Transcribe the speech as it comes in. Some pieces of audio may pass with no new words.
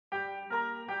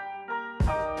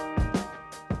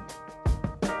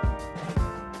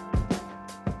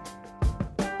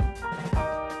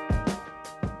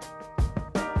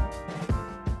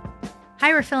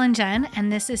Hi, we're Phil and Jen,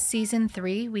 and this is season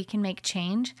 3, We Can Make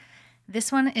Change.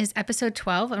 This one is episode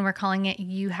 12, and we're calling it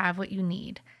You Have What You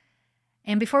Need.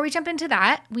 And before we jump into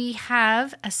that, we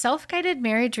have a self-guided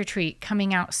marriage retreat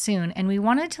coming out soon, and we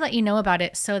wanted to let you know about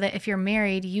it so that if you're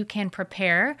married, you can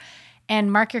prepare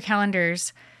and mark your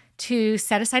calendars to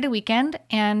set aside a weekend.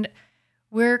 And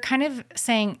we're kind of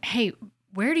saying, hey,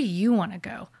 where do you want to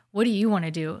go? What do you want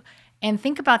to do? And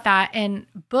think about that and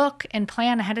book and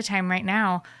plan ahead of time right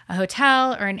now, a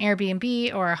hotel or an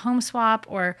Airbnb or a home swap,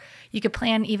 or you could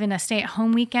plan even a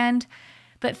stay-at-home weekend.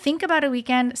 But think about a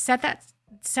weekend, set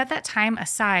that time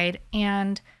aside,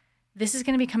 and this is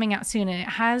going to be coming out soon. And it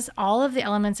has all of the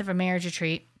elements of a marriage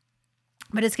retreat,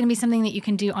 but it's going to be something that you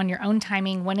can do on your own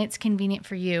timing when it's convenient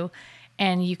for you,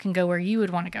 and you can go where you would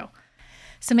want to go.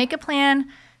 So make a plan.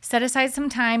 Set aside some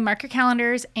time, mark your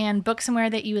calendars, and book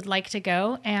somewhere that you would like to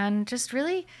go, and just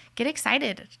really get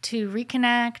excited to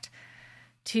reconnect,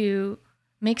 to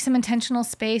make some intentional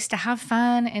space, to have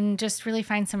fun, and just really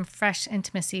find some fresh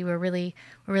intimacy. We're really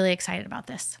excited about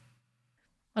this.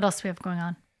 What else do we have going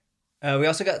on? We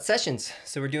also got sessions.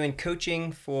 So we're doing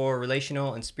coaching for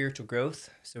relational and spiritual growth.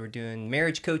 So we're doing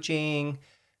marriage coaching,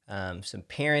 some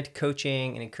parent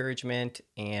coaching and encouragement,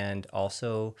 and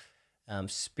also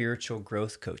spiritual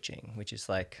growth coaching, which is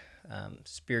like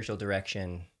spiritual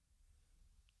direction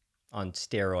on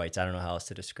steroids. I don't know how else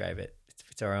to describe it.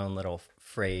 It's our own little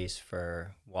phrase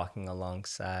for walking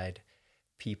alongside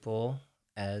people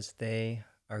as they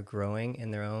are growing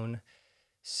in their own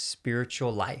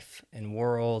spiritual life and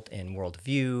world and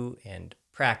worldview and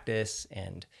practice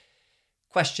and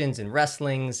questions and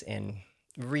wrestlings and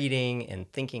reading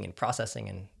and thinking and processing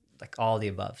and like all the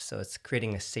above. So it's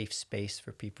creating a safe space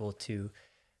for people to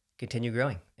continue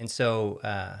growing. And so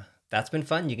that's been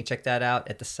fun. You can check that out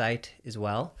at the site as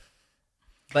well.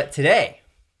 But today,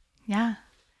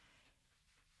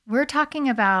 we're talking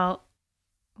about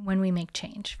when we make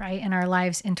change, right? In our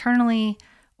lives internally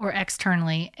or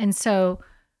externally. And so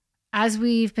as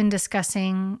we've been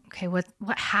discussing, okay, what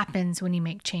happens when you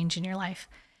make change in your life?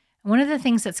 One of the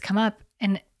things that's come up,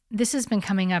 and this has been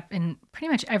coming up in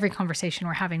pretty much every conversation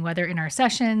we're having, whether in our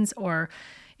sessions or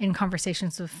in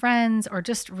conversations with friends, or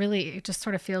just really, it just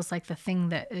sort of feels like the thing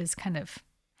that is kind of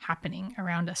happening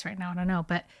around us right now. I don't know,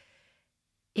 but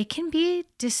it can be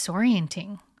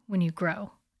disorienting when you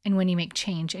grow and when you make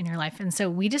change in your life. And so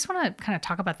we just want to kind of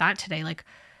talk about that today. Like,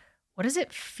 what does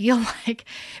it feel like?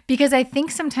 Because I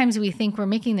think sometimes we think we're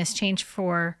making this change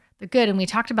for the good. And we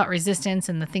talked about resistance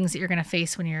and the things that you're going to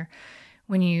face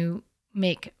when you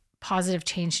make positive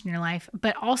change in your life,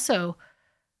 but also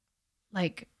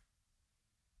like,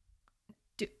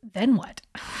 then what?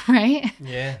 Right?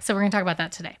 Yeah. So we're going to talk about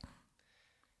that today.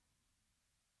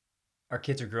 Our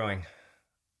kids are growing,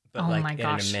 but my at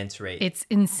gosh, an immense rate. It's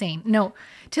insane. No,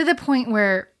 to the point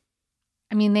where,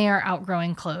 I mean, they are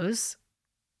outgrowing clothes.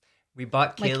 We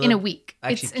bought Caleb, like in a week.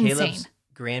 Actually, it's Caleb's insane.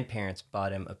 grandparents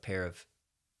bought him a pair of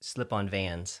slip-on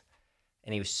Vans,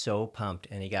 and he was so pumped.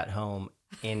 And he got home,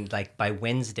 and like by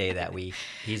Wednesday that week,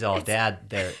 he's all,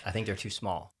 Dad, I think they're too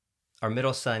small. Our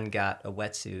middle son got a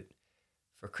wetsuit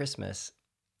for Christmas,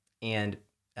 and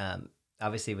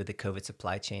obviously with the COVID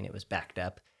supply chain, it was backed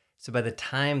up. So by the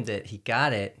time that he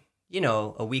got it,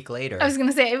 a week later, I was going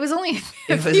to say, it was only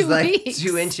a it was few like weeks.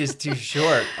 2 inches too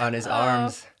short on his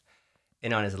arms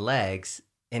and on his legs.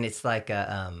 And it's like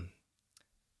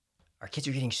our kids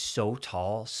are getting so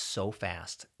tall so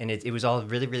fast. And it was all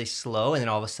really, really slow. And then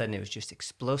all of a sudden it was just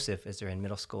explosive as they're in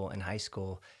middle school and high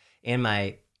school. And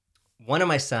one of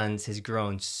my sons has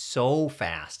grown so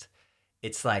fast.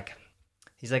 It's like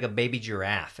he's like a baby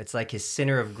giraffe. It's like his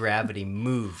center of gravity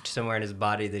moved somewhere in his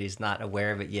body that he's not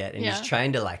aware of it yet. And he's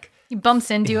trying to he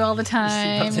bumps into you all the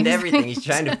time. He bumps into everything. He's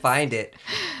trying to find it.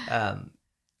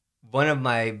 One of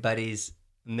my buddy's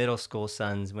middle school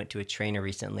sons went to a trainer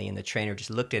recently, and the trainer just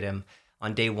looked at him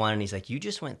on day one, and he's like, "You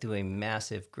just went through a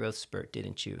massive growth spurt,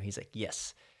 didn't you?" He's like,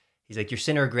 "Yes." He's like, "Your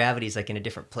center of gravity is like in a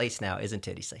different place now, isn't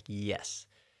it?" He's like, "Yes."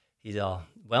 He's all,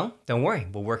 "Well, don't worry.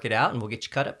 We'll work it out, and we'll get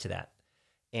you cut up to that."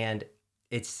 And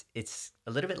it's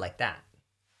a little bit like that.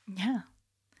 Yeah.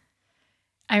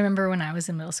 I remember when I was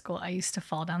in middle school, I used to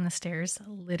fall down the stairs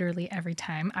literally every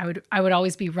time. I would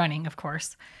always be running, of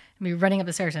course, and be running up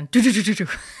the stairs and up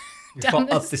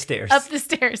the stairs. Up the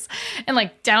stairs. And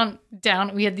like down.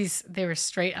 We had they were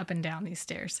straight up and down these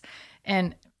stairs.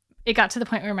 And it got to the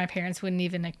point where my parents wouldn't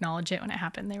even acknowledge it when it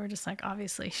happened. They were just like,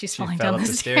 obviously, she's falling down the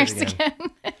stairs again.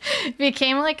 It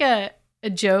became like a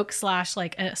joke /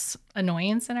 like a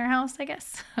annoyance in our house, I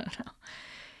guess. I don't know.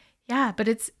 Yeah, but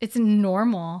it's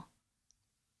normal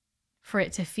for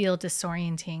it to feel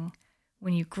disorienting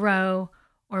when you grow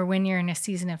or when you're in a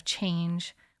season of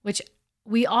change, which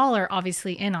we all are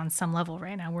obviously in on some level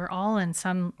right now. We're all in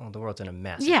some. Well, the world's in a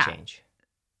massive Yeah. change.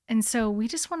 And so we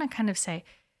just want to kind of say,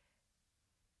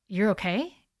 you're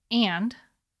okay and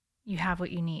you have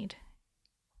what you need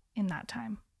in that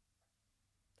time.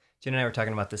 Jen and I were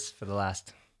talking about this for the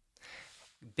last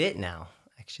bit now,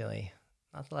 actually.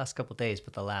 Not the last couple of days,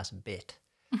 but the last bit.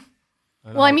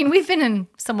 Well, I mean, we've been in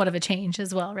somewhat of a change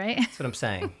as well, right? That's what I'm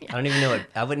saying. I don't even know it.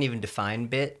 I wouldn't even define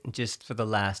bit, just for the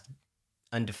last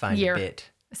undefined Year, bit.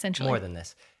 essentially. More than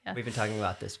this. Yeah. We've been talking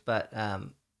about this, but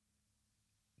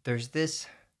there's this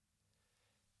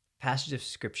passage of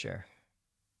scripture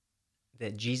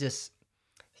that Jesus,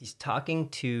 he's talking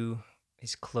to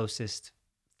his closest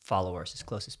followers, his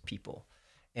closest people.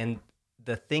 And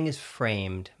the thing is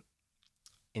framed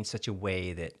in such a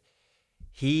way that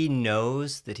he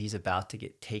knows that he's about to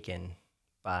get taken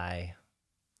by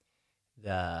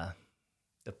the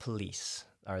police,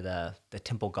 or the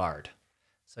temple guard.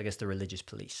 So I guess the religious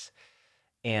police.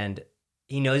 And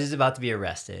he knows he's about to be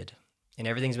arrested, and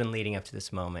everything's been leading up to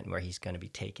this moment where he's going to be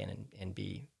taken and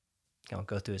be,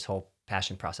 go through his whole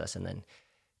passion process and then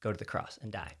go to the cross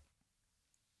and die.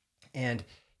 And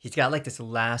he's got like this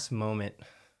last moment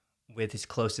with his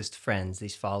closest friends,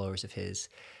 these followers of his,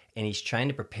 and he's trying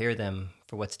to prepare them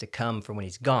for what's to come for when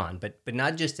he's gone, but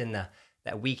not just in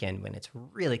that weekend when it's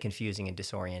really confusing and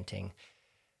disorienting,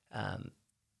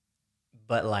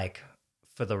 but like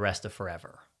for the rest of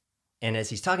forever. And as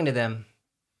he's talking to them,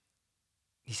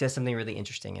 he says something really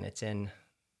interesting, and it's in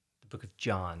the book of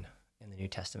John in the New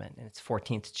Testament, and it's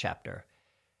 14th chapter.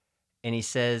 And he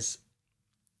says,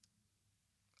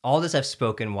 "All this I've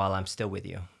spoken while I'm still with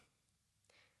you."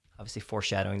 Obviously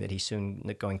foreshadowing that he's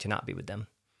soon going to not be with them.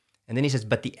 And then he says,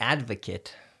 "But the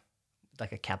advocate,"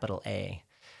 like a capital A,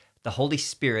 "the Holy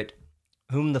Spirit,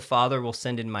 whom the Father will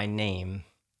send in my name,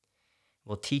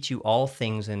 will teach you all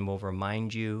things and will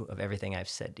remind you of everything I've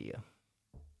said to you."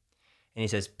 And he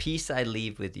says, "Peace I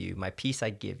leave with you, my peace I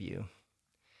give you.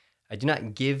 I do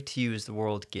not give to you as the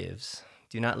world gives.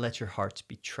 Do not let your hearts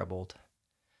be troubled,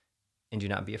 and do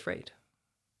not be afraid."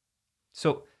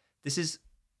 So this is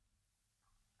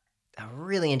a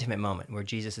really intimate moment where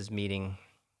Jesus is meeting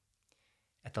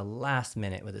at the last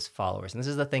minute with his followers. And this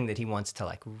is the thing that he wants to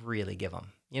like really give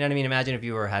them. You know what I mean? Imagine if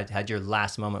you had your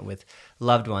last moment with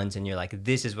loved ones and you're like,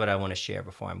 this is what I want to share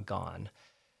before I'm gone.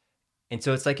 And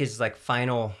so it's like his like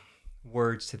final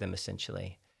words to them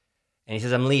essentially. And he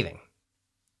says, "I'm leaving,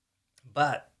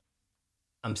 but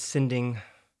I'm sending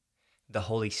the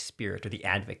Holy Spirit," or the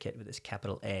advocate with this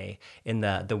capital A. In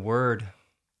the word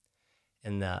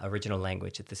in the original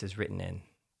language that this is written in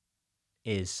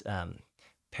is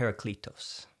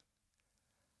parakletos.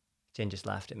 Jen just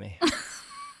laughed at me.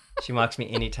 She mocks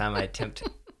me anytime I attempt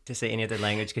to say any other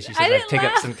language because she says I pick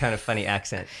up some kind of funny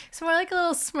accent. It's more like a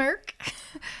little smirk.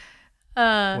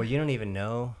 Well, you don't even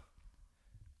know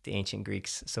the ancient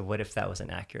Greeks, so what if that was an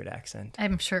accurate accent?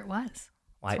 I'm sure it was. That's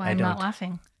why I I'm don't, not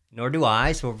laughing. Nor do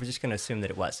I, so we're just going to assume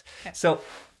that it was. Okay. So,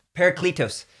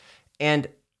 parakletos. And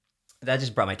that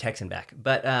just brought my Texan back.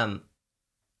 But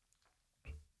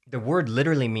the word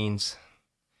literally means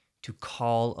to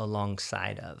call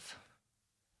alongside of.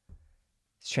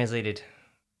 It's translated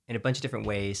in a bunch of different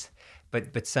ways,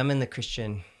 but some in the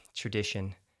Christian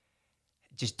tradition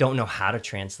just don't know how to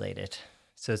translate it.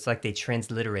 So it's like they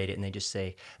transliterate it and they just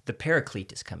say, the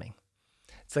paraclete is coming.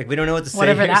 It's like, we don't know what to say.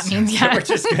 Whatever that means, yeah. So we're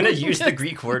just going to use the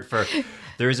Greek word for,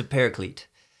 there is a paraclete.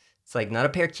 It's like, not a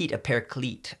parakeet, a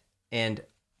paraclete. And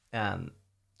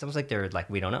it's almost like they're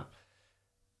like, we don't know.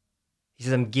 He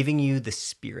says, "I'm giving you the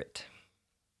Spirit."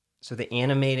 So the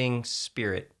animating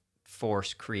spirit,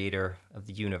 force, creator of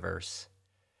the universe.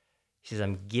 He says,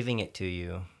 "I'm giving it to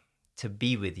you to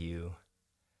be with you."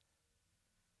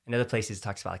 In other places, it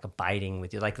talks about like abiding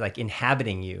with you, like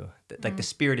inhabiting you, like the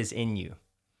Spirit is in you.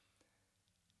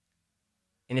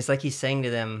 And it's like he's saying to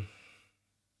them,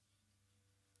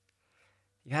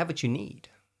 you have what you need.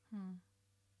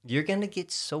 You're going to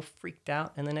get so freaked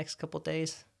out in the next couple of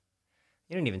days.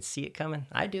 You don't even see it coming.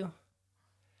 I do.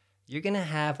 You're going to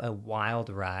have a wild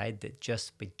ride that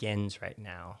just begins right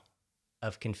now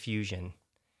of confusion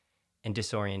and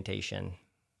disorientation.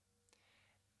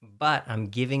 But I'm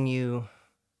giving you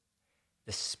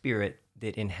the Spirit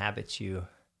that inhabits you,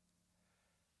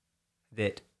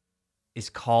 that is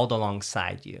called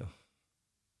alongside you.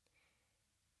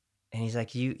 And he's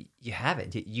like, you have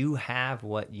it. You have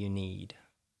what you need.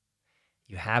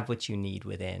 You have what you need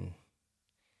within.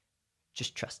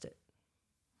 Just trust it.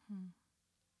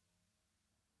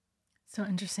 So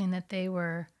interesting that they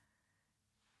were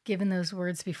given those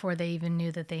words before they even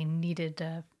knew that they needed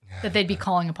to that they'd be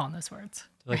calling upon those words.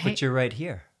 Like, right? but you're right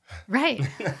here. Right.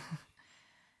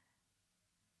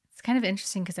 It's kind of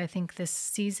interesting because I think this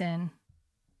season,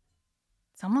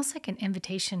 it's almost like an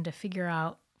invitation to figure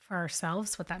out for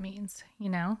ourselves what that means,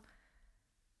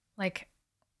 like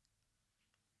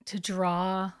to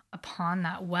draw upon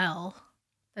that well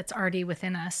that's already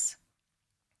within us,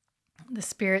 the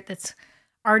spirit that's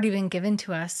already been given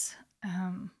to us,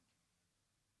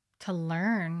 to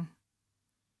learn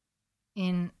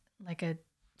in like a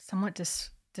somewhat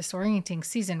disorienting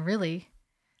season, really,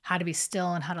 how to be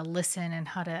still and how to listen and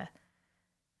how to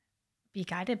be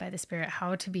guided by the Spirit,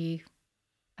 how to be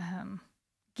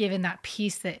given that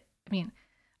peace that,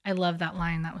 I love that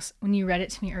line. That was when you read it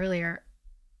to me earlier.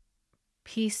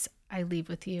 Peace I leave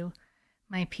with you,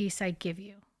 my peace I give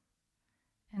you.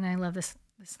 And I love this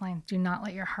line, do not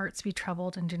let your hearts be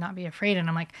troubled and do not be afraid. And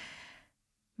I'm like,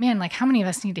 man, like how many of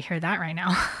us need to hear that right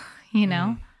now?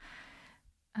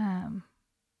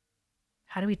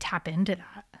 How do we tap into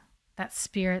that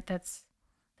spirit that's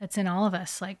in all of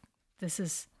us? Like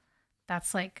that's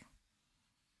like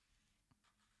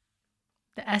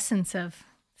the essence of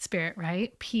spirit,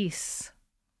 right? Peace,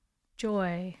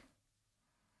 joy.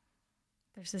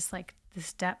 There's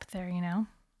this depth there,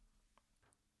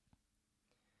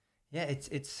 Yeah,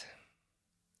 it's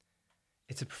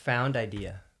a profound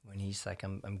idea when he's like,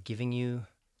 I'm giving you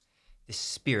this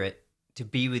spirit to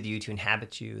be with you, to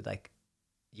inhabit you, like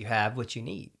you have what you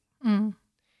need. Mm.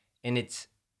 And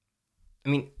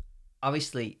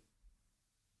obviously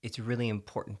it's really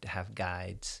important to have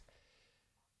guides,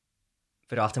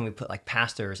 but often we put like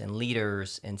pastors and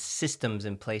leaders and systems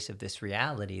in place of this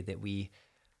reality that we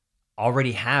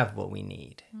already have what we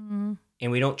need. Mm.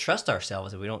 And we don't trust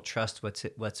ourselves, and we don't trust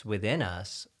what's within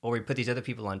us, or we put these other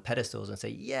people on pedestals and say,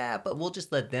 yeah, but we'll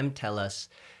just let them tell us,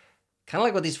 kind of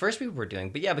like what these first people were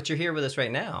doing. But yeah, but you're here with us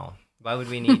right now. Why would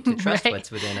we need to trust right. what's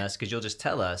within us? Because you'll just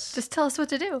tell us. Just tell us what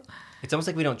to do. It's almost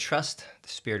like we don't trust the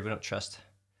Spirit. We don't trust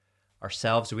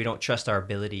ourselves, or we don't trust our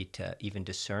ability to even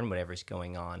discern whatever's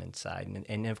going on inside.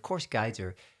 And of course, guides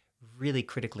are really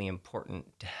critically important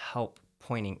to help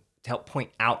point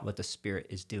out what the Spirit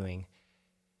is doing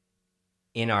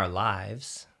in our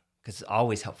lives, because it's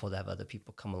always helpful to have other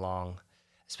people come along,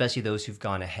 especially those who've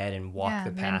gone ahead and walked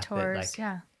the path mentors,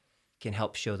 that can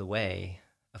help show the way,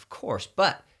 of course.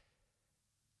 But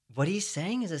what he's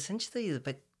saying is essentially,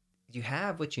 but you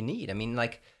have what you need.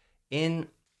 Like in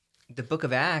the book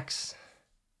of Acts,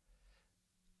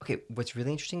 okay, what's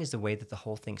really interesting is the way that the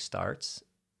whole thing starts.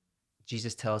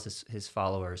 Jesus tells his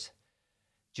followers,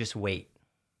 just wait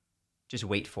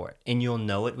for it, and you'll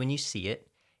know it when you see it.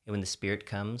 And when the Spirit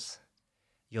comes,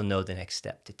 you'll know the next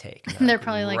step to take. And they're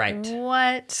probably right. Like,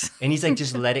 what? And he's like,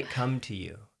 just let it come to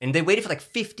you. And they waited for like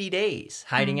 50 days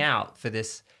hiding out for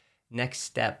this next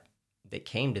step that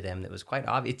came to them that was quite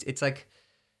obvious. It's like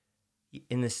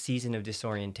in the season of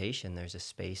disorientation, there's a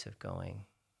space of going.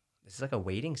 This is like a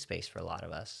waiting space for a lot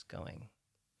of us going.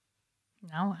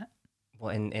 Now what?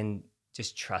 Well, and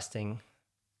just trusting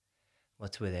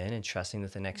what's within and trusting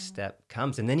that the next step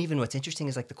comes. And then even what's interesting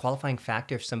is like the qualifying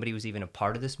factor, if somebody was even a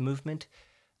part of this movement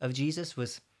of Jesus,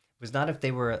 was not if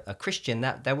they were a Christian.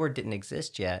 That word didn't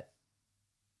exist yet.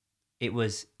 It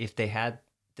was if they had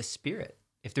the Spirit,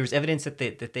 if there was evidence that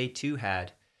they too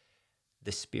had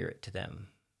the Spirit to them.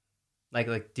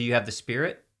 Like, do you have the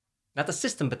Spirit? Not the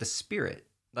system, but the Spirit.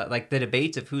 Like the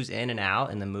debates of who's in and out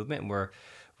in the movement were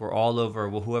all over,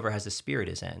 well, whoever has the Spirit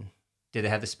is in. Did they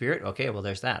have the Spirit? Okay, well,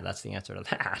 there's that. That's the answer to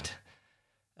that.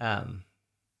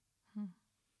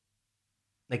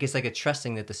 Like it's like a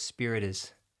trusting that the Spirit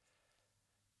is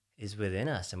within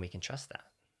us, and we can trust that.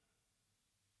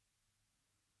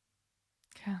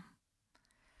 Yeah.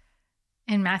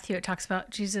 In Matthew, it talks about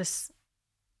Jesus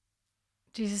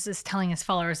is telling his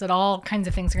followers that all kinds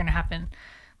of things are going to happen,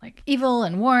 like evil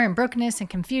and war and brokenness and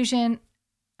confusion.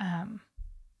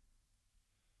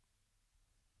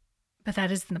 But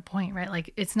that isn't the point, right?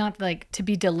 Like, it's not like to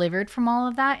be delivered from all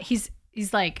of that. He's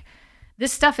like,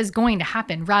 this stuff is going to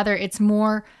happen. Rather, it's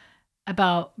more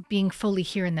about being fully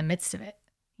here in the midst of it.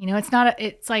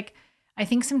 It's like, I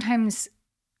think sometimes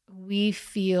we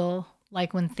feel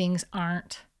like when things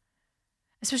aren't,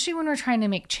 especially when we're trying to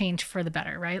make change for the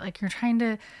better, right? Like you're trying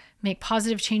to make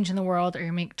positive change in the world, or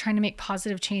you're trying to make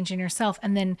positive change in yourself.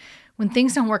 And then when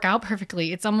things don't work out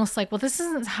perfectly, it's almost like, well, this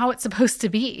isn't how it's supposed to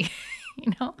be.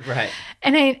 Right.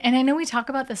 And I know we talk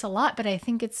about this a lot, but I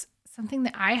think it's something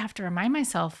that I have to remind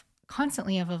myself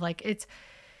constantly of like, it's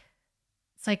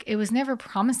like, it was never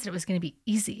promised that it was going to be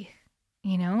easy.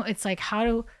 It's like,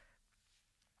 are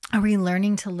we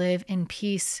learning to live in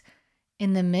peace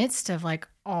in the midst of like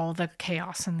all the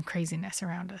chaos and craziness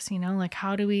around us, like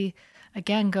how do we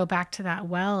again go back to that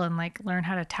well and like learn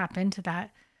how to tap into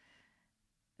that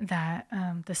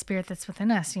the spirit that's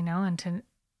within us, and to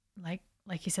like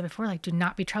you said before, like do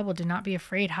not be troubled, do not be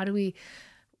afraid.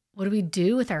 What do we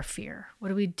do with our fear? What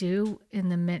do we do in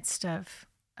the midst of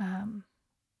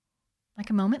like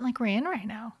a moment like we're in right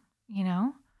now,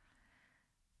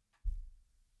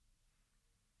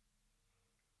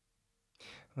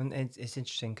 Well, it's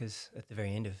interesting because at the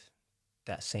very end of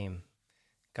that same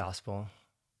gospel,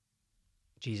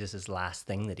 Jesus' last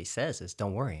thing that he says is,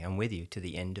 "Don't worry, I'm with you to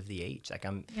the end of the age." Like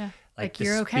like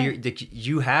you're okay.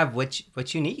 You have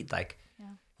what you need. Like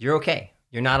you're okay.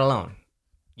 You're not alone.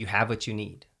 You have what you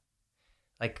need.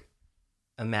 Like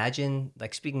imagine,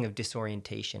 like speaking of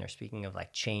disorientation or speaking of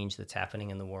like change that's happening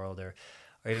in the world, or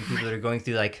even people that are going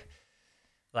through like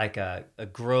a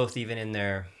growth even in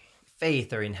their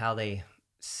faith or in how they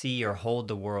see or hold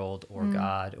the world or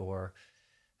God or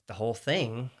the whole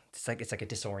thing. It's like a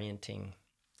disorienting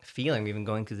feeling, even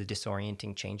going through the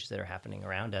disorienting changes that are happening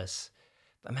around us.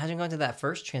 But imagine going to that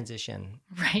first transition.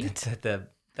 Right.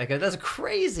 That's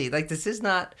crazy. Like this is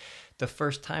not the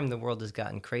first time the world has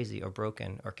gotten crazy or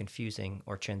broken or confusing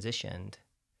or transitioned.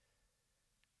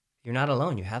 You're not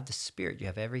alone. You have the Spirit. You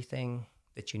have everything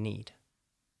that you need.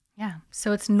 Yeah.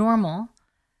 So it's normal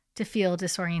to feel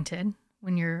disoriented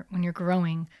when you're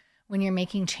growing, when you're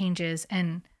making changes,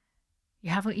 and you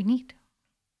have what you need.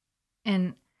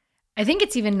 And I think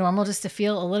it's even normal just to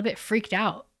feel a little bit freaked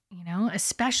out,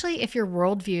 especially if your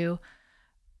worldview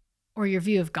or your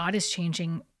view of God is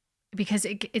changing, because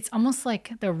it's almost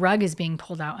like the rug is being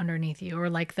pulled out underneath you, or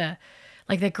like the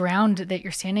ground that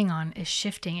you're standing on is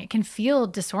shifting. It can feel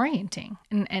disorienting.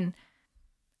 And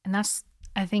that's,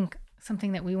 I think,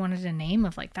 something that we wanted to name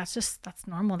of like, that's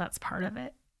normal. That's part of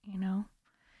it,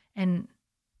 and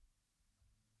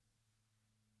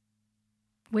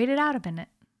wait it out a minute,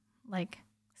 like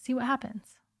see what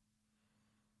happens.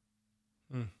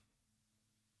 I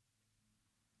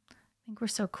think we're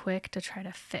so quick to try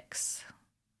to fix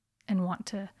and want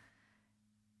to,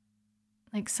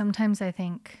 like, sometimes I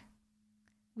think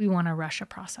we want to rush a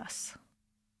process,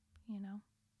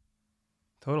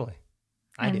 Totally.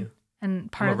 I do.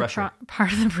 And part of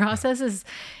the process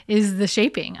is the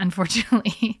shaping,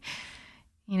 unfortunately.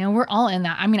 We're all in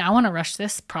that. I mean, I want to rush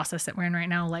this process that we're in right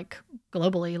now, like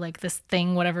globally, like this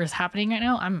thing, whatever is happening right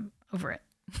now, I'm over it.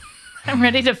 I'm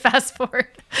ready to fast forward.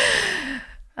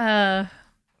 Yeah.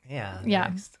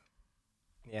 Next.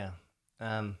 Yeah.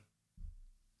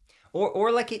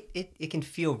 Or like it can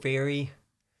feel very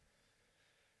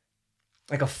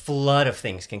like a flood of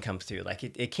things can come through. Like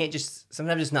it can't just,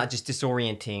 sometimes it's not just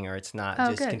disorienting or it's not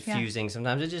just confusing. Yeah.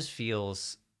 Sometimes it just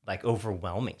feels like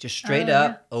overwhelming, just straight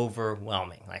up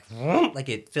overwhelming. Like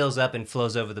it fills up and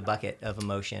flows over the bucket of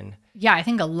emotion. Yeah. I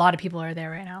think a lot of people are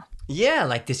there right now. Yeah.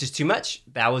 Like this is too much.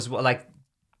 That was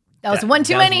one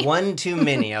too many. One too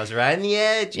many. I was right on the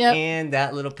edge and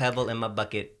that little pebble in my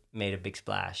bucket made a big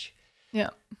splash.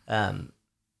 Yeah.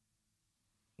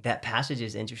 That passage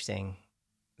is interesting.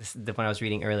 This is the one I was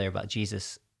reading earlier about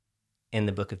Jesus in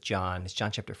the book of John. It's John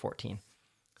chapter 14.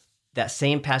 That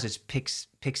same passage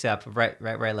picks up right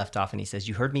where I left off, and he says,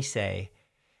 "You heard me say,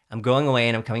 I'm going away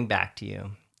and I'm coming back to you.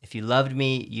 If you loved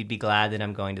me, you'd be glad that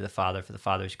I'm going to the Father, for the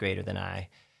Father is greater than I."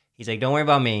 He's like, "Don't worry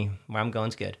about me. Where I'm going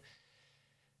is good."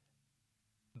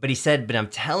 But he said, "But I'm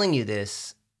telling you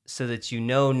this so that you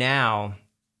know now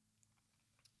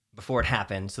before it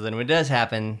happens, so that when it does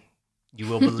happen, you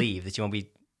will believe," that you won't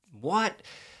be, what?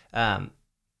 And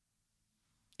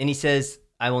he says,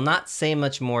 "I will not say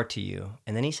much more to you."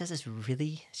 And then he says this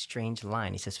really strange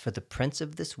line. He says, "For the prince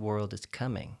of this world is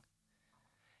coming,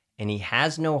 and he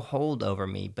has no hold over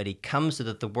me, but he comes so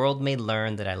that the world may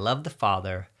learn that I love the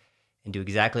Father and do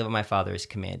exactly what my Father has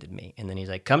commanded me." And then he's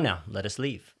like, "Come now, let us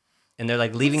leave." And they're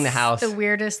like leaving the house. The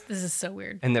weirdest. This is so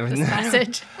weird. And there was this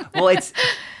passage. Well, it's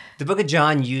the book of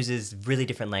John uses really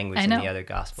different language than the other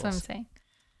gospels. That's what I'm saying.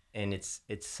 And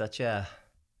it's such a,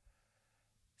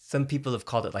 some people have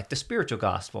called it like the spiritual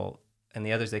gospel, and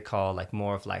the others they call like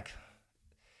more of like,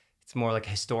 it's more like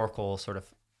a historical sort of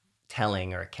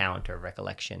telling or account or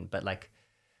recollection. But like,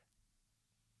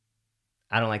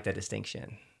 I don't like that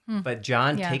distinction. But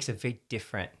John takes a very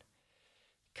different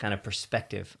kind of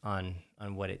perspective on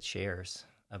what it shares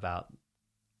about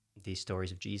these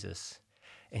stories of Jesus.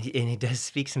 And he does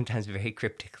speak sometimes very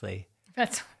cryptically.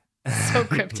 That's so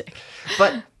cryptic.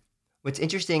 But what's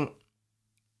interesting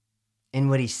in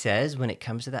what he says when it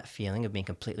comes to that feeling of being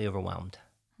completely overwhelmed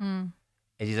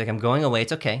is he's like, "I'm going away.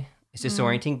 It's okay. It's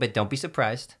disorienting, but don't be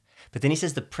surprised." But then he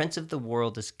says, "The prince of the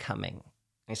world is coming."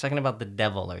 And he's talking about the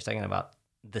devil, or he's talking about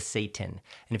the Satan.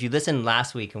 And if you listened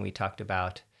last week when we talked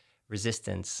about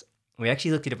resistance, we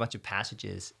actually looked at a bunch of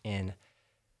passages in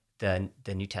the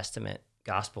New Testament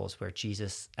Gospels where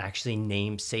Jesus actually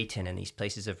named Satan in these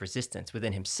places of resistance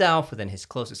within himself, within his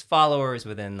closest followers,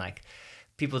 within like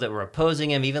people that were opposing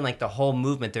him, even like the whole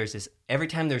movement. There's this, every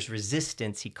time there's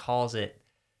resistance, he calls it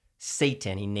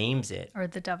Satan. He names it. Or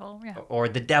the devil, yeah. Or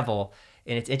the devil.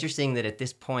 And it's interesting that at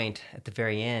this point, at the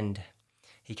very end,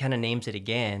 he kind of names it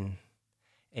again.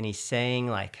 And he's saying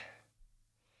like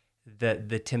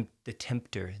the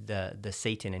tempter, the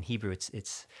Satan in Hebrew,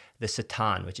 it's the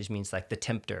Satan, which just means like the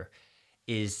tempter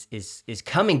is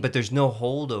coming, but there's no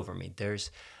hold over me.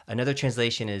 There's another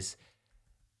translation is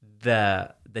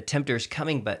the tempter is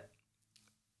coming, but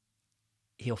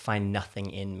he'll find nothing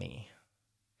in me.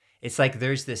 It's like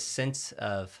there's this sense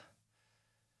of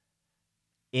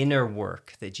inner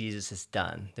work that Jesus has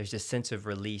done. There's this sense of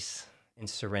release and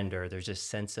surrender. There's this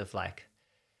sense of like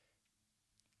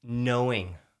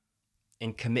knowing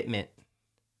and commitment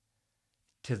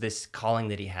to this calling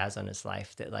that he has on his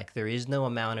life, that like there is no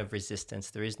amount of resistance,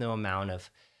 there is no amount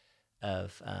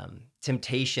of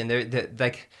temptation,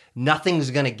 like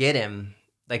nothing's gonna get him.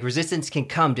 Like resistance can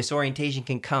come, disorientation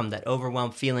can come, that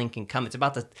overwhelmed feeling can come. It's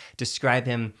about to describe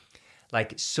him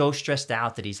like so stressed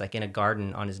out that he's like in a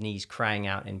garden on his knees crying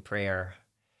out in prayer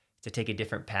to take a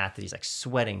different path, that he's like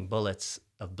sweating bullets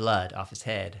of blood off his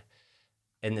head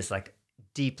and this like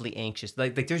deeply anxious,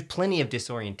 like there's plenty of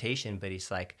disorientation, but he's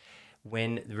like,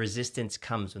 when the resistance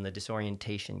comes, when the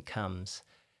disorientation comes,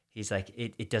 he's like,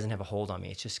 it doesn't have a hold on me.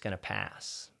 It's just going to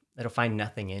pass. It'll find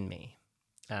nothing in me.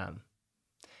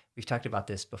 We've talked about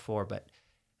this before, but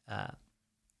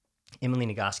Emily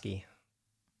Nagoski,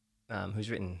 who's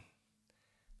written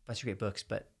a bunch of great books,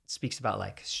 but speaks about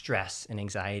like stress and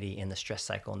anxiety and the stress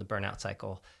cycle and the burnout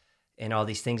cycle and all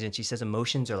these things. And she says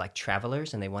emotions are like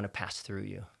travelers and they want to pass through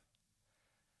you.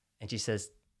 And she says,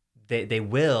 they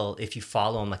will if you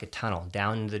follow them like a tunnel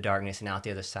down into the darkness and out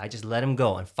the other side. Just let them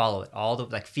go and follow it all the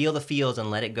like feel the fields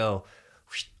and let it go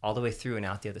all the way through and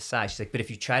out the other side. She's like, but if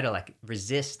you try to like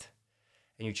resist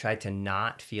and you try to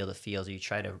not feel the fields, or you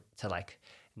try to like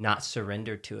not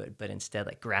surrender to it, but instead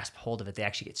like grasp hold of it, they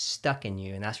actually get stuck in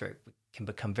you, and that's where it can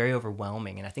become very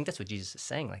overwhelming. And I think that's what Jesus is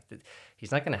saying, like that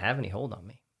he's not going to have any hold on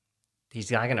me. He's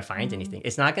not going to find anything.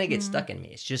 It's not going to get stuck in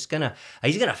me. It's just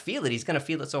he's going to feel it. He's going to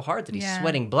feel it so hard that he's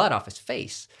sweating blood off his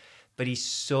face. But he's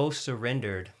so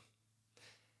surrendered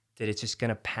that it's just going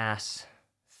to pass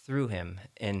through him.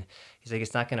 And he's like,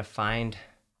 it's not going to find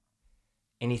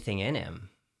anything in him.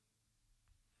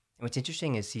 And what's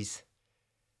interesting is he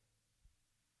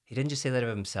didn't just say that of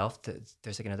himself.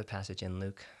 There's like another passage in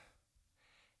Luke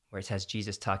where it has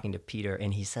Jesus talking to Peter,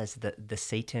 and he says that the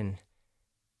Satan...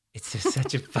 It's just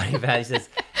such a funny passage. He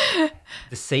says,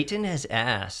 the Satan has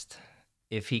asked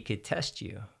if he could test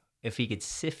you, if he could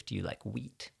sift you like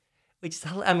wheat. Which is,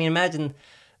 I mean, imagine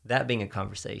that being a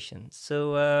conversation.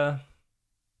 So,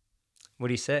 what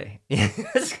do you say?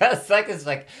 It's like this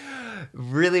like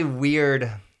really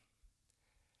weird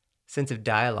sense of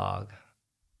dialogue.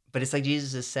 But it's like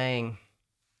Jesus is saying,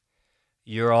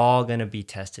 you're all going to be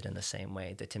tested in the same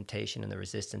way. The temptation and the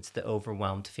resistance, the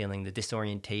overwhelmed feeling, the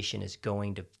disorientation is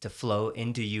going to flow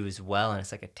into you as well. And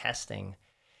it's like a testing.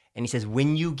 And he says,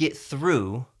 when you get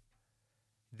through,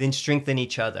 then strengthen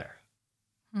each other.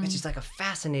 It's just like a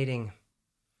fascinating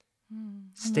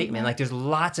statement. Like there's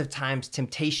lots of times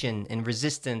temptation and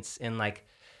resistance and like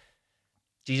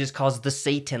Jesus calls the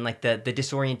Satan, like the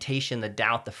disorientation, the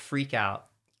doubt, the freak out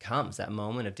comes, that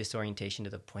moment of disorientation to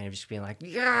the point of just being like,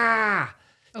 yeah,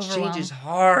 change is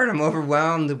hard. I'm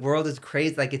overwhelmed. The world is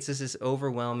crazy. Like it's just this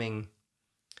overwhelming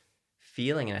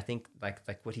feeling. And I think like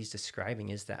what he's describing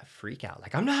is that freak out.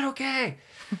 Like, I'm not okay.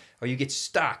 Or you get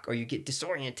stuck, or you get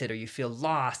disoriented, or you feel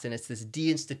lost. And it's this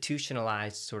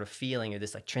deinstitutionalized sort of feeling, or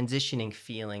this like transitioning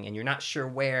feeling, and you're not sure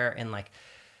where. And like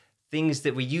things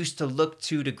that we used to look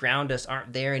to ground us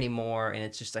aren't there anymore. And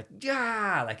it's just like,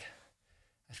 yeah, like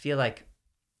I feel like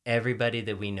everybody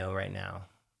that we know right now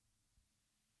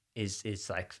is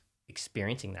like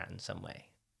experiencing that in some way.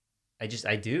 I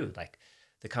do, like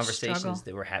the conversations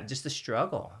that we're having, just the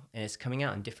struggle, and it's coming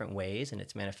out in different ways, and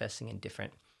it's manifesting in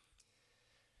different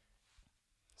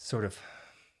sort of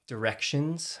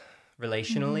directions,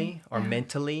 relationally or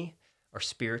mentally or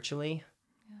spiritually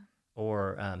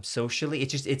or socially.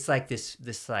 It's like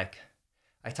this like,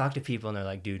 I talk to people and they're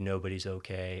like, dude, nobody's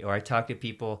okay. Or I talk to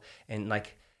people and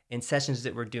like in sessions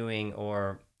that we're doing,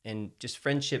 or in just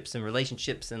friendships and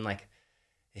relationships, and like,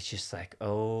 it's just like,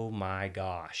 oh my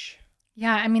gosh.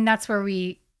 Yeah, I mean, that's where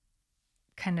we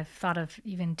kind of thought of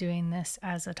even doing this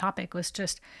as a topic, was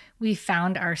just we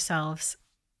found ourselves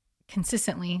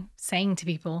consistently saying to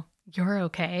people, you're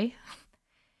okay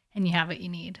and you have what you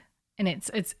need. And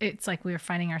it's like we were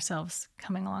finding ourselves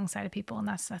coming alongside of people. And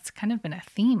that's kind of been a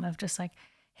theme of just like,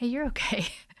 hey, you're okay.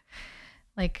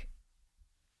 Like,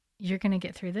 you're going to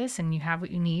get through this and you have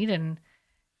what you need. And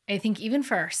I think even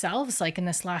for ourselves, like in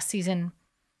this last season,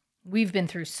 we've been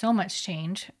through so much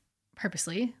change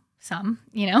purposely, some,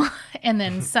 and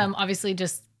then some obviously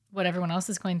just what everyone else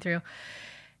is going through.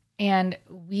 And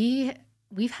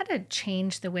we've had to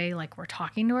change the way like we're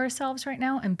talking to ourselves right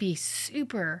now and be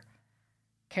super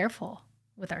careful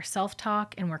with our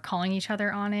self-talk, and we're calling each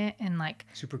other on it. And like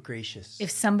super gracious.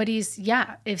 If somebody's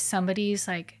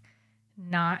like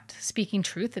not speaking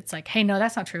truth, it's like, hey, no,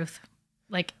 that's not truth.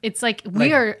 Like, it's like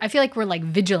I feel like we're like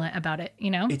vigilant about it,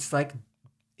 It's like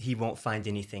he won't find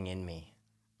anything in me.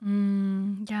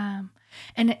 Yeah.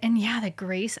 And yeah, the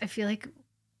grace, I feel like,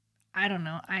 I don't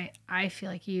know. I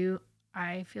feel like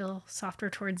I feel softer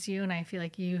towards you, and I feel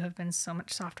like you have been so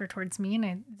much softer towards me. And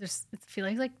I just feel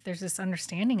like there's this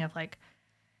understanding of like,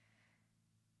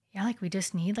 yeah, like we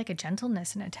just need like a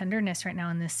gentleness and a tenderness right now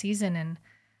in this season. And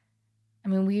I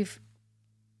mean, we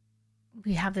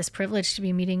have this privilege to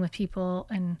be meeting with people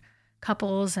and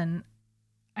couples. And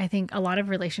I think a lot of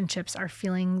relationships are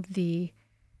feeling the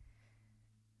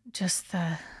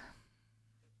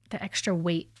extra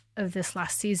weight of this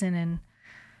last season. And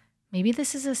maybe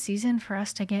this is a season for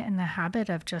us to get in the habit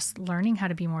of just learning how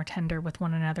to be more tender with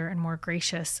one another and more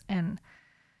gracious and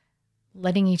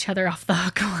letting each other off the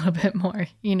hook a little bit more,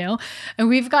 And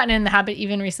we've gotten in the habit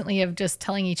even recently of just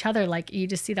telling each other, like, you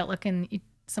just see that look in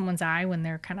someone's eye when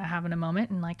they're kind of having a moment,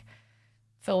 and like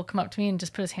Phil will come up to me and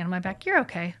just put his hand on my back. You're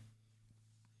okay.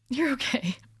 You're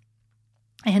okay.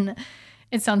 And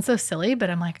it sounds so silly, but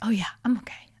I'm like, oh yeah, I'm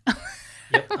okay.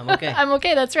 Yep, I'm okay. I'm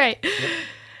okay. That's right.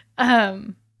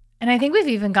 Yep. And I think we've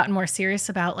even gotten more serious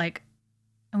about like,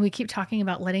 and we keep talking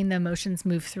about letting the emotions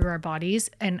move through our bodies.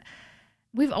 And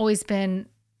we've always been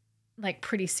like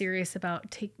pretty serious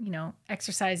about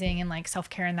exercising and like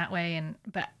self-care in that way.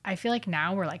 But I feel like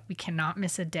now we're like, we cannot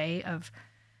miss a day of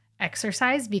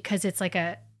exercise, because it's like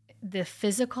the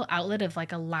physical outlet of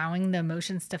like allowing the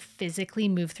emotions to physically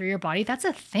move through your body. That's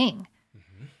a thing.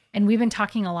 Mm-hmm. And we've been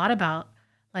talking a lot about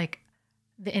like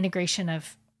the integration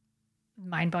of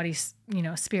mind, body,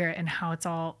 spirit, and how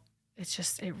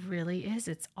it really is.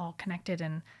 It's all connected.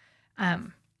 And I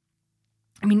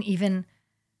mean, even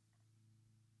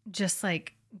just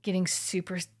like getting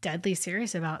super deadly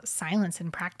serious about silence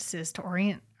and practices to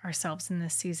orient ourselves in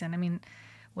this season. I mean,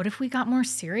 what if we got more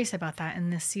serious about that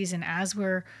in this season, as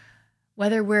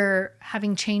whether we're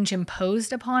having change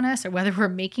imposed upon us, or whether we're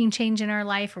making change in our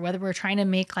life, or whether we're trying to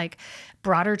make like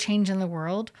broader change in the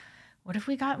world? What if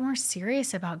we got more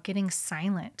serious about getting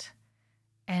silent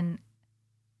and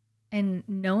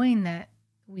knowing that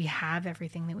we have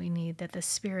everything that we need, that the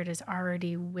Spirit is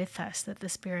already with us, that the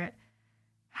Spirit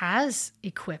has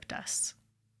equipped us,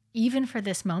 even for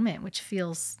this moment, which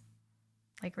feels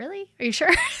like, really? Are you sure?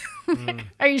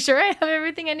 Are you sure I have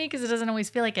everything I need? Because it doesn't always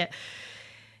feel like it.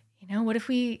 What if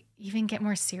we even get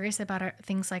more serious about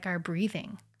things like our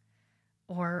breathing?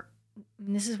 And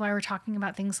this is why we're talking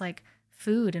about things like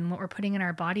food and what we're putting in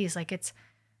our bodies. Like it's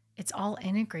all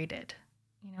integrated.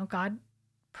 God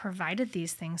provided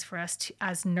these things for us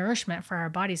as nourishment for our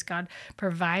bodies. God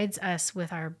provides us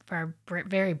with our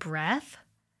very breath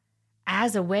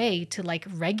as a way to like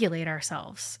regulate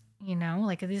ourselves,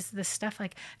 like this stuff.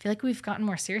 Like, I feel like we've gotten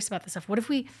more serious about this stuff. What if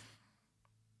we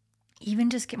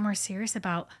even just get more serious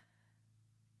about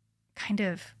kind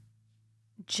of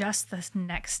just this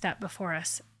next step before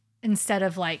us, instead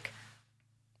of like,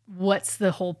 what's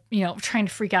the whole, trying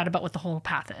to freak out about what the whole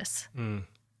path is, and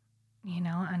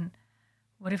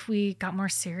what if we got more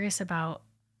serious about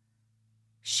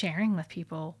sharing with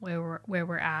people where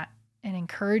we're at, and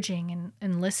encouraging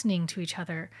and listening to each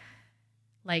other.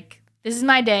 Like, this is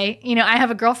my day. I have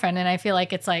a girlfriend, and I feel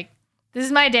like it's like, this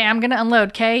is my day. I'm going to unload.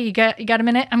 Okay. You got a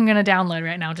minute? I'm going to download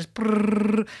right now. Just,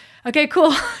 brrr. Okay,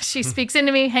 cool. She speaks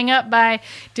into me, hang up, bye,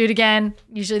 do it again.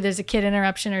 Usually there's a kid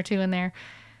interruption or two in there.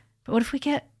 But what if we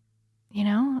get,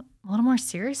 a little more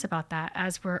serious about that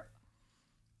as we're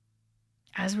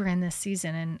in this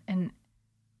season, and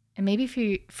maybe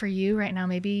for you right now,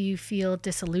 maybe you feel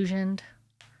disillusioned.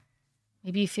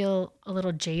 Maybe you feel a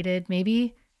little jaded.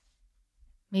 Maybe,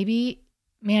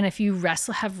 man, if you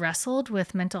have wrestled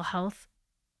with mental health,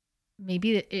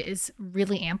 maybe it is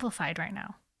really amplified right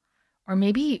now. Or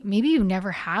maybe you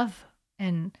never have,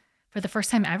 and for the first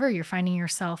time ever, you're finding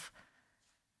yourself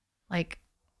like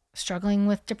struggling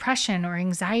with depression or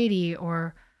anxiety,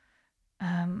 or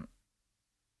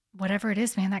whatever it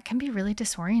is, man, that can be really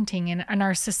disorienting. And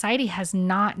our society has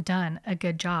not done a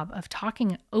good job of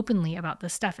talking openly about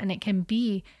this stuff. And it can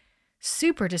be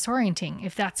super disorienting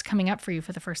if that's coming up for you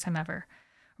for the first time ever.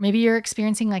 Maybe you're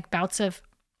experiencing like bouts of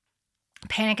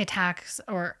panic attacks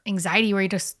or anxiety where you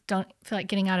just don't feel like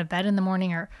getting out of bed in the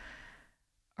morning or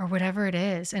whatever it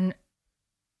is. And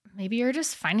maybe you're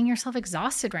just finding yourself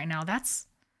exhausted right now. That's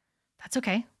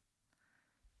okay.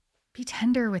 Be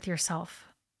tender with yourself.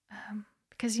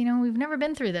 Because, we've never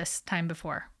been through this time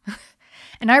before.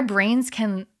 And our brains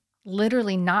can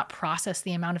literally not process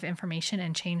the amount of information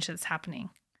and change that's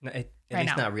happening. No, at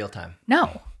least not real time.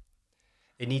 No.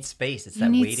 It needs space. It's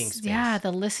that waiting space. Yeah,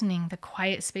 the listening, the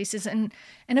quiet spaces. And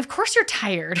of course you're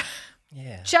tired.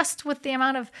 Yeah. Just with the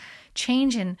amount of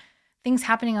change and things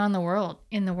happening in the world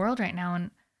right now.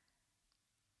 And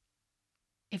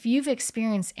if you've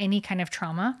experienced any kind of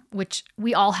trauma, which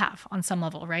we all have on some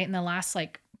level, right? In the last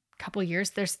couple of years,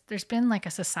 there's been like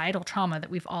a societal trauma that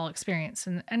we've all experienced.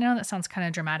 And I know that sounds kind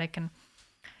of dramatic,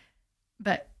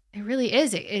 but it really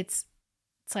is. It's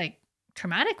like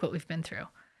traumatic what we've been through.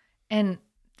 And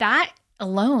that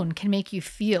alone can make you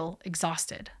feel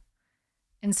exhausted.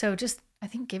 And so just, I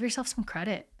think, give yourself some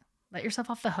credit. Let yourself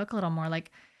off the hook a little more.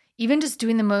 Like even just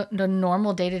doing the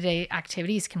normal day-to-day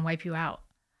activities can wipe you out.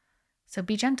 So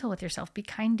be gentle with yourself. Be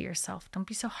kind to yourself. Don't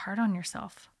be so hard on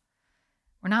yourself.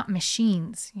 We're not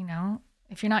machines,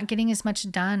 If you're not getting as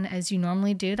much done as you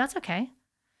normally do, that's okay.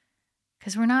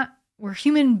 Because we're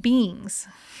human beings,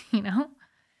 Yeah.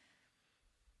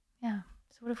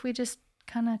 So what if we just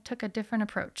kind of took a different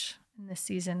approach in this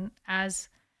season as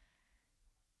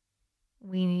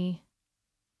we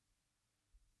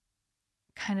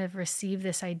kind of receive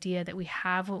this idea that we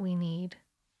have what we need,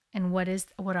 and what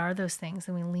are those things,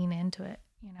 and we lean into it,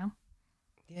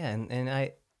 Yeah, and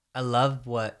I love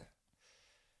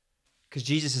because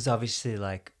Jesus is obviously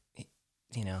like,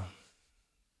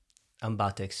 I'm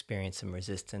about to experience some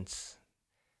resistance,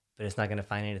 but it's not going to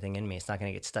find anything in me. It's not going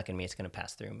to get stuck in me. It's going to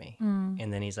pass through me.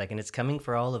 And then he's like, and it's coming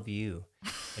for all of you.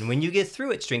 And when you get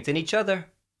through it, strengthen each other,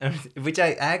 which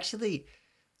I actually,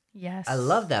 yes, I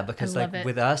love that, because love like it.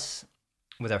 with us,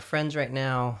 with our friends right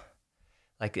now,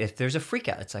 like if there's a freak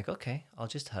out, it's like, okay, I'll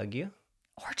just hug you.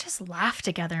 Or just laugh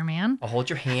together, man. I'll hold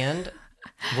your hand.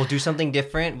 We'll do something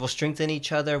different. We'll strengthen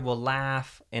each other. We'll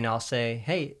laugh. And I'll say,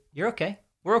 hey, you're okay.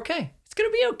 We're okay. It's going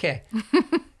to be okay.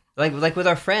 like with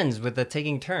our friends, with the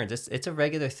taking turns, it's a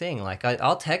regular thing. Like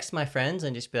I'll text my friends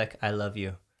and just be like, I love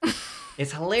you.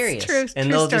 It's hilarious. It's true,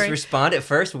 and they'll story. just respond at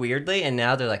first weirdly. And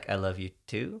now they're like, I love you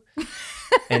too.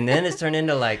 And then it's turned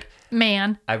into like,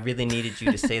 man, I really needed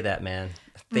you to say that, man.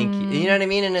 Thank you. You know what I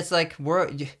mean? And it's like,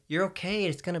 you're okay.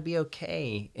 It's going to be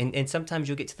okay. And sometimes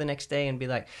you'll get to the next day and be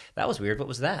like, that was weird. What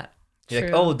was that? You're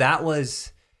like, oh, that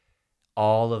was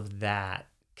all of that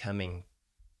coming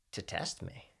to test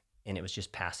me. And it was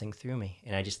just passing through me.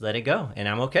 And I just let it go. And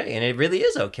I'm okay. And it really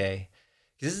is okay.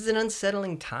 Because this is an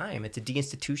unsettling time. It's a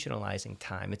deinstitutionalizing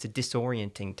time. It's a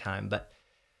disorienting time. But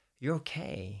you're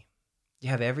okay. You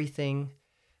have everything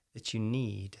that you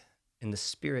need. And the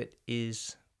Spirit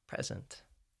is present.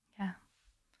 Yeah.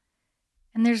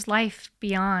 And there's life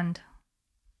beyond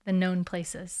the known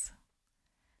places.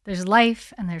 There's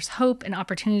life and there's hope and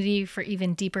opportunity for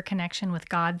even deeper connection with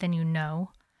God than you know.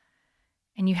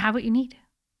 And you have what you need.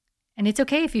 And it's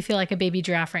okay if you feel like a baby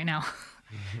giraffe right now.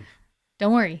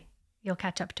 Don't worry, you'll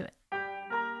catch up to it.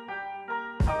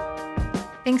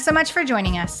 Thanks so much for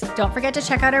joining us. Don't forget to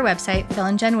check out our website,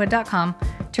 philandjenwood.com,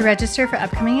 to register for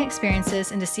upcoming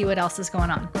experiences and to see what else is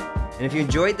going on. And if you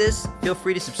enjoyed this, feel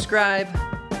free to subscribe.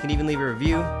 You can even leave a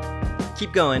review.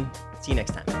 Keep going. See you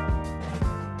next time.